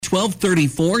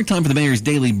12:34. Time for the Mayor's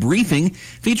Daily Briefing,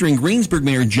 featuring Greensburg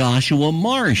Mayor Joshua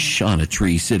Marsh on a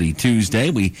Tree City Tuesday.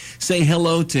 We say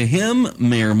hello to him,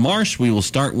 Mayor Marsh. We will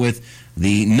start with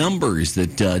the numbers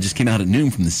that just came out at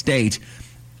noon from the state.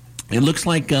 It looks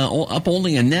like up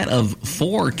only a net of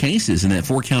 4 cases in that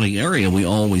 4-county area we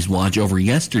always watch over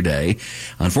yesterday.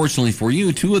 Unfortunately for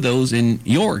you, 2 of those in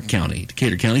your county,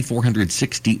 Decatur County,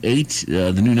 468,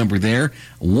 the new number there.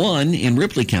 1 in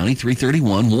Ripley County,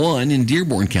 331. 1 in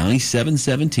Dearborn County,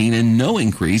 717, and no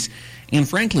increase in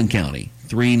Franklin County,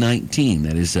 319.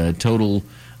 That is a total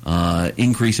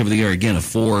increase over the year, again, of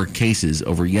 4 cases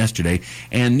over yesterday.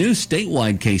 And new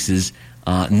statewide cases,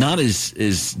 not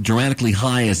as dramatically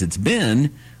high as it's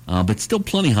been, but still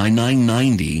plenty high,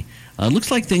 990. Looks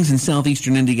like things in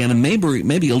southeastern Indiana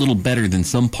maybe a little better than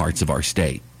some parts of our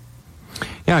state.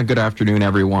 Yeah, good afternoon,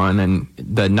 everyone. And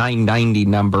the 990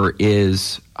 number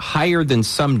is higher than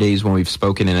some days when we've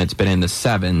spoken, and it's been in the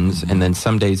 7s, and then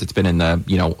some days it's been in the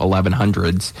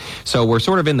 1100s. So we're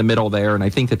sort of in the middle there, and I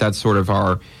think that's sort of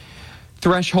our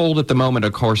threshold at the moment,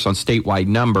 of course, on statewide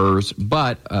numbers,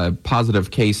 but a positive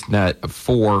case net of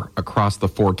 4 across the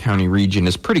 4-county region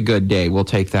is a pretty good day. We'll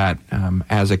take that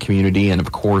as a community. And,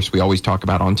 of course, we always talk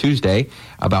about on Tuesday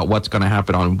about what's going to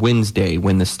happen on Wednesday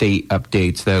when the state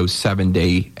updates those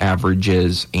 7-day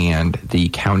averages and the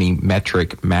county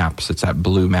metric maps. It's that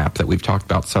blue map that we've talked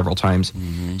about several times.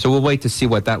 Mm-hmm. So we'll wait to see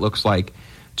what that looks like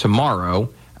tomorrow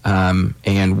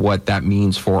and what that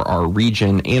means for our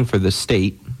region and for the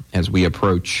state as we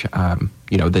approach,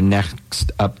 the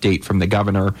next update from the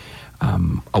governor.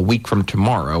 A week from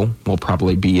tomorrow will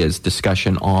probably be his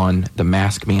discussion on the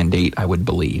mask mandate, I would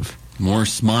believe. More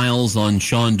smiles on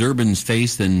Sean Durbin's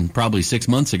face than probably 6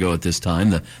 months ago at this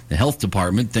time. The health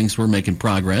department thinks we're making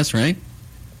progress, right?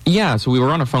 Yeah, so we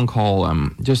were on a phone call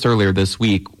just earlier this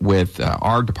week with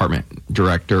our department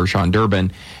director, Sean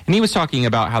Durbin, and he was talking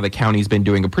about how the county's been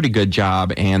doing a pretty good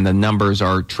job and the numbers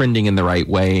are trending in the right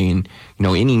way. And,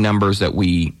 any numbers that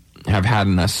we have had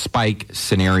in a spike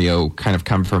scenario kind of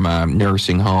come from a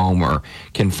nursing home or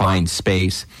confined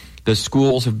space. The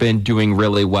schools have been doing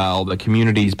really well. The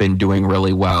community's been doing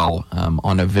really well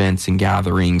on events and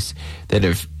gatherings that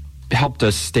have helped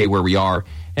us stay where we are.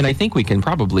 And I think we can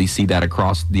probably see that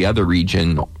across the other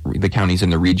region, the counties in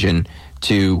the region,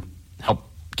 to help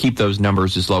keep those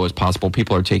numbers as low as possible.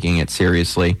 People are taking it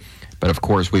seriously. But, of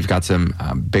course, we've got some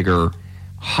bigger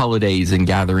holidays and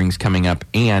gatherings coming up.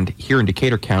 And here in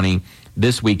Decatur County,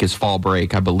 this week is fall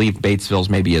break. I believe Batesville's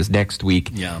maybe is next week.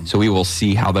 Yeah. So we will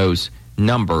see how those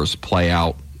numbers play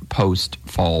out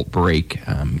post-fall break,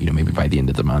 maybe by the end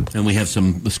of the month. And we have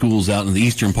some schools out in the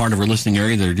eastern part of our listening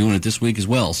area that are doing it this week as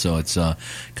well. So it's kind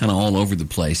of all over the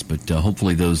place. But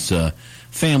hopefully those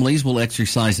families will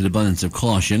exercise an abundance of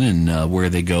caution in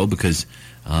where they go because,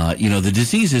 the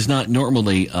disease is not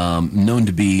normally known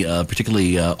to be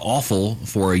particularly awful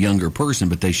for a younger person,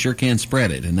 but they sure can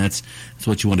spread it. And that's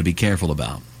what you want to be careful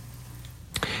about.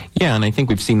 Yeah, and I think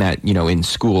we've seen that, in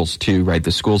schools too, right?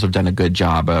 The schools have done a good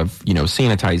job of,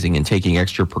 sanitizing and taking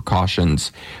extra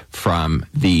precautions from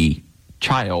the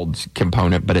child's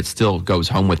component, but it still goes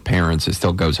home with parents. It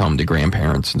still goes home to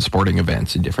grandparents and sporting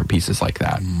events and different pieces like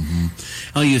that.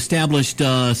 Mm-hmm. You established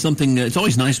something. It's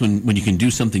always nice when you can do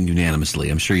something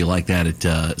unanimously. I'm sure you like that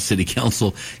at City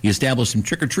Council. You established some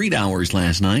trick-or-treat hours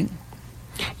last night.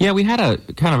 Yeah, we had a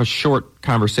kind of a short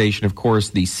conversation. Of course,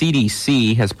 the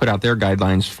CDC has put out their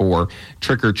guidelines for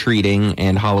trick-or-treating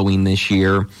and Halloween this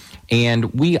year, and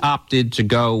we opted to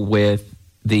go with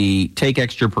the take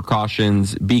extra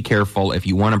precautions, be careful. If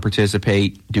you want to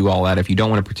participate, do all that. If you don't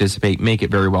want to participate, make it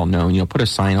very well known. Put a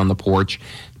sign on the porch.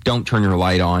 Don't turn your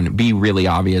light on. Be really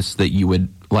obvious that you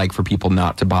would like for people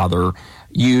not to bother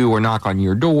you or knock on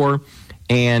your door.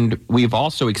 And we've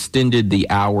also extended the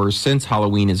hours since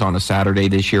Halloween is on a Saturday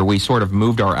this year. We sort of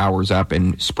moved our hours up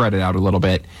and spread it out a little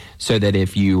bit so that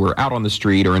if you were out on the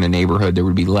street or in a neighborhood, there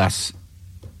would be less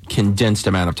condensed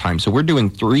amount of time. So we're doing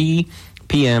 3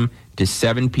 p.m. to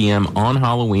 7 p.m. on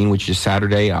Halloween, which is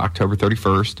Saturday, October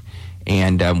 31st.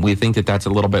 And we think that that's a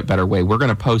little bit better way. We're going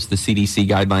to post the CDC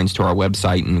guidelines to our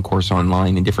website and, of course,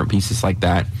 online and different pieces like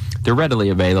that. They're readily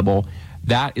available.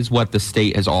 That is what the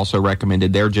state has also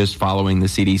recommended. They're just following the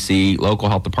CDC. Local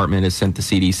health department has sent the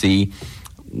CDC.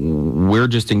 We're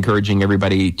just encouraging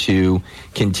everybody to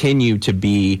continue to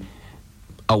be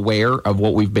aware of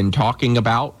what we've been talking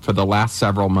about for the last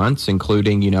several months,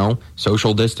 including,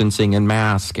 social distancing and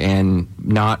mask and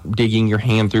not digging your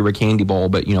hand through a candy bowl,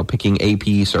 but, picking a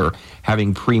piece or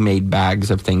having pre-made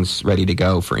bags of things ready to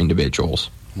go for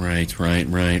individuals. Right.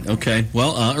 Okay.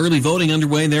 Well, early voting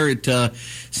underway there at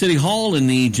City Hall in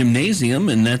the gymnasium,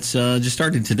 and that's just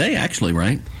started today, actually,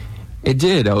 right? It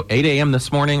did. 8 a.m.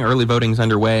 this morning, early voting's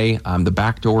underway. The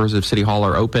back doors of City Hall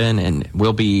are open, and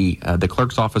the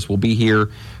clerk's office will be here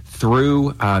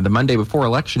through the Monday before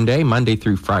Election Day, Monday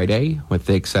through Friday, with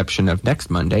the exception of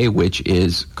next Monday, which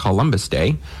is Columbus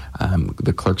Day.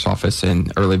 The clerk's office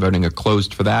and early voting are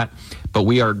closed for that. But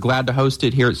we are glad to host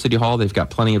it here at City Hall. They've got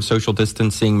plenty of social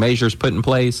distancing measures put in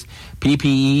place,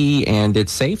 PPE, and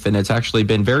it's safe, and it's actually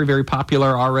been very, very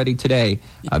popular already today.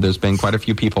 There's been quite a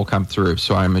few people come through,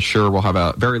 so I'm sure we'll have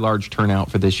a very large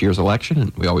turnout for this year's election,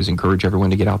 and we always encourage everyone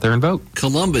to get out there and vote.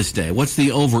 Columbus Day, what's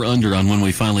the over-under on when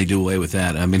we finally do away with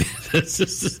that? I mean, it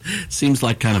seems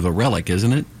like kind of a relic,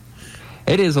 isn't it?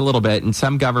 It is a little bit, and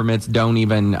some governments don't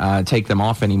even take them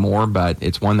off anymore, but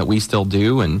it's one that we still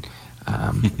do, and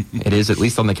it is at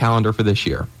least on the calendar for this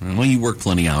year. Well, you work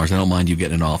plenty of hours. I don't mind you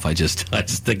getting it off. I just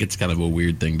think it's kind of a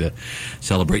weird thing to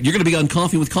celebrate. You're going to be on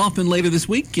Coffee with Kaufman later this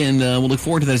week, and we'll look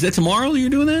forward to that. Is that tomorrow you're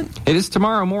doing that? It is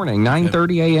tomorrow morning,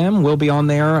 9:30 a.m. We'll be on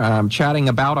there chatting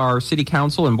about our City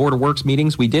Council and Board of Works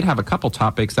meetings. We did have a couple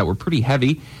topics that were pretty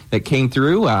heavy that came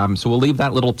through, so we'll leave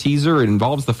that little teaser. It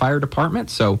involves the fire department,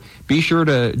 so be sure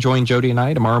to join Jody and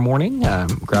I tomorrow morning.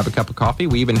 Grab a cup of coffee.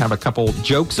 We even have a couple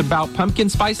jokes about pumpkin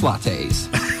spice lattes.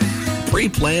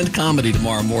 Pre-planned comedy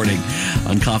tomorrow morning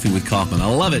on Coffee with Kaufman.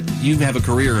 I love it. You have a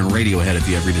career in radio ahead if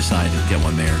you ever decide to get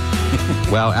one there.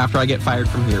 Well, after I get fired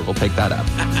from here, we'll take that up.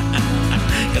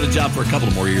 Got a job for a couple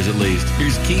of more years at least.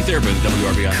 Here's Keith Urban,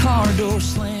 WRBI. Car door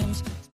slams.